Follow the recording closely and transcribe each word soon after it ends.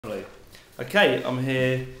Okay, I'm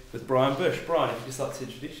here with Brian Bush. Brian, if you'd just like to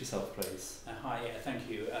introduce yourself, please. Hi, thank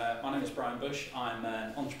you. My name is Brian Bush. I'm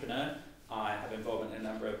an entrepreneur. I have involvement in a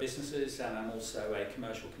number of businesses and I'm also a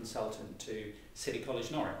commercial consultant to City College,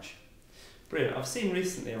 Norwich. Brilliant. I've seen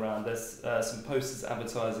recently around there's some posters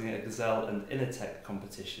advertising a Gazelle-InnoTech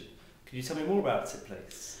competition. Could you tell me more about it,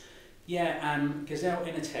 please? Yeah,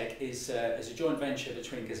 Gazelle-InnoTech is a joint venture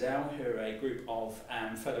between Gazelle, who are a group of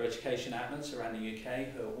further education outlets around the UK,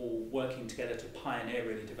 who are all working together to pioneer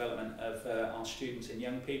really development of our students and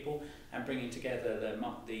young people, and bringing together the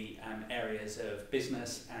areas of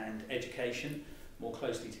business and education more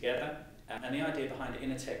closely together. And the idea behind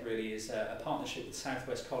InnoTech really is a partnership with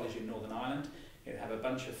Southwest College in Northern Ireland, who have a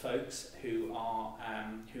bunch of folks who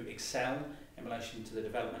excel in relation to the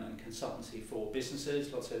development and consultancy for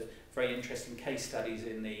businesses. Lots of very interesting case studies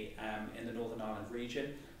in the Northern Ireland region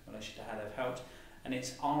in relation to how they've helped. And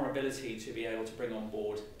it's our ability to be able to bring on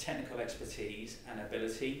board technical expertise and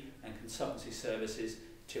ability and consultancy services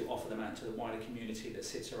to offer them out to the wider community that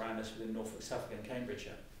sits around us within Norfolk, Suffolk and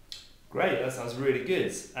Cambridgeshire. Great, that sounds really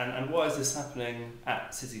good. And why is this happening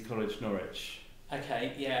at City College, Norwich?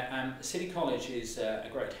 Okay, yeah, City College is a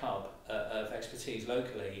great hub of expertise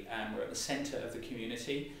locally. We're at the centre of the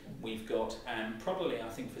community. We've got probably, I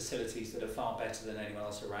think, facilities that are far better than anyone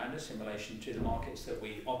else around us in relation to the markets that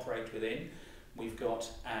we operate within. We've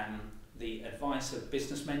got the advice of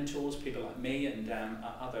business mentors, people like me and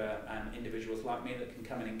other individuals like me that can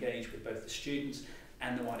come and engage with both the students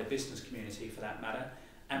and the wider business community for that matter.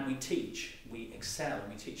 And we excel, and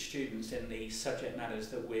we teach students in the subject matters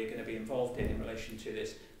that we're going to be involved in relation to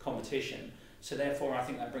this competition. So therefore I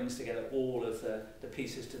think that brings together all of the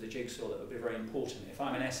pieces to the jigsaw that would be very important. If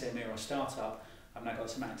I'm an SME or a startup, I've now got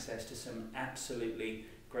some access to some absolutely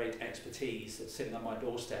great expertise that's sitting on my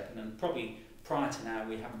doorstep, and then probably prior to now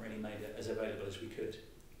we haven't really made it as available as we could.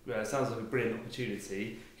 Yeah, it sounds like a brilliant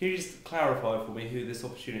opportunity. Can you just clarify for me who this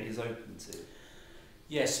opportunity is open to?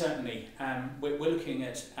 Yes, certainly. We're looking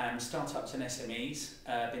at startups and SMEs,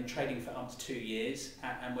 been trading for up to 2 years,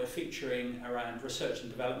 and we're featuring around research and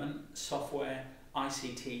development, software,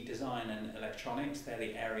 ICT, design and electronics. They're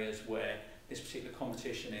the areas where this particular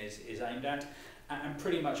competition is aimed at. And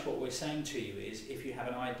pretty much what we're saying to you is, if you have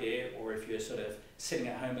an idea, or if you're sort of sitting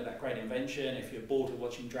at home with that great invention, if you're bored of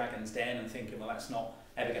watching Dragon's Den and thinking, well, that's not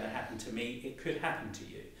ever going to happen to me, it could happen to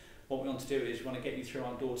you. What we want to do is we want to get you through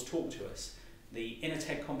our doors, talk to us. The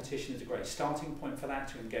InnoTech competition is a great starting point for that,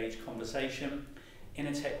 to engage conversation.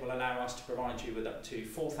 InnoTech will allow us to provide you with up to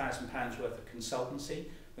 £4,000 worth of consultancy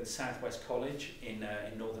with Southwest College in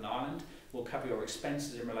Northern Ireland. We'll cover your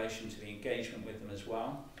expenses in relation to the engagement with them as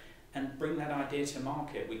well. And bring that idea to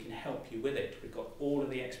market. We can help you with it. We've got all of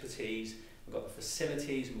the expertise, we've got the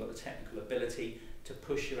facilities, we've got the technical ability to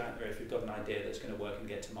push you out there if you've got an idea that's going to work and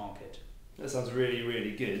get to market. That sounds really,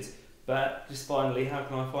 really good. But just finally, how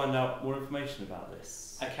can I find out more information about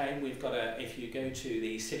this? Okay, we've got if you go to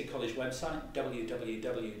the City College website,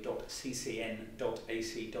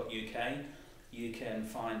 www.ccn.ac.uk, you can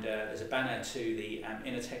find, there's a banner to the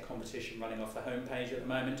InnoTech competition running off the homepage at the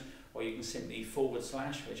moment, or you can simply /,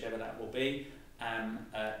 whichever that will be,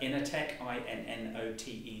 InnoTech,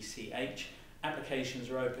 INNOTECH. Applications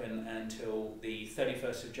are open until the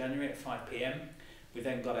 31st of January at 5 PM. We've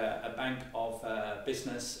then got a bank of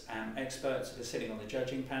business experts that are sitting on the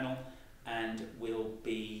judging panel, and we'll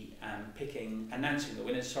be announcing the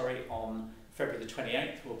winners on February the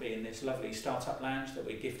 28th. We'll be in this lovely startup lounge that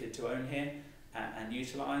we're gifted to own here and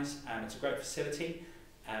utilise. It's a great facility,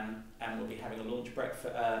 and we'll be having a launch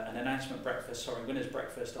breakfast, an announcement breakfast, winners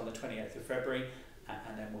breakfast on the 28th of February,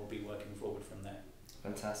 and then we'll be working forward from there.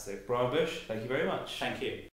 Fantastic. Brian Bush, thank you very much. Thank you.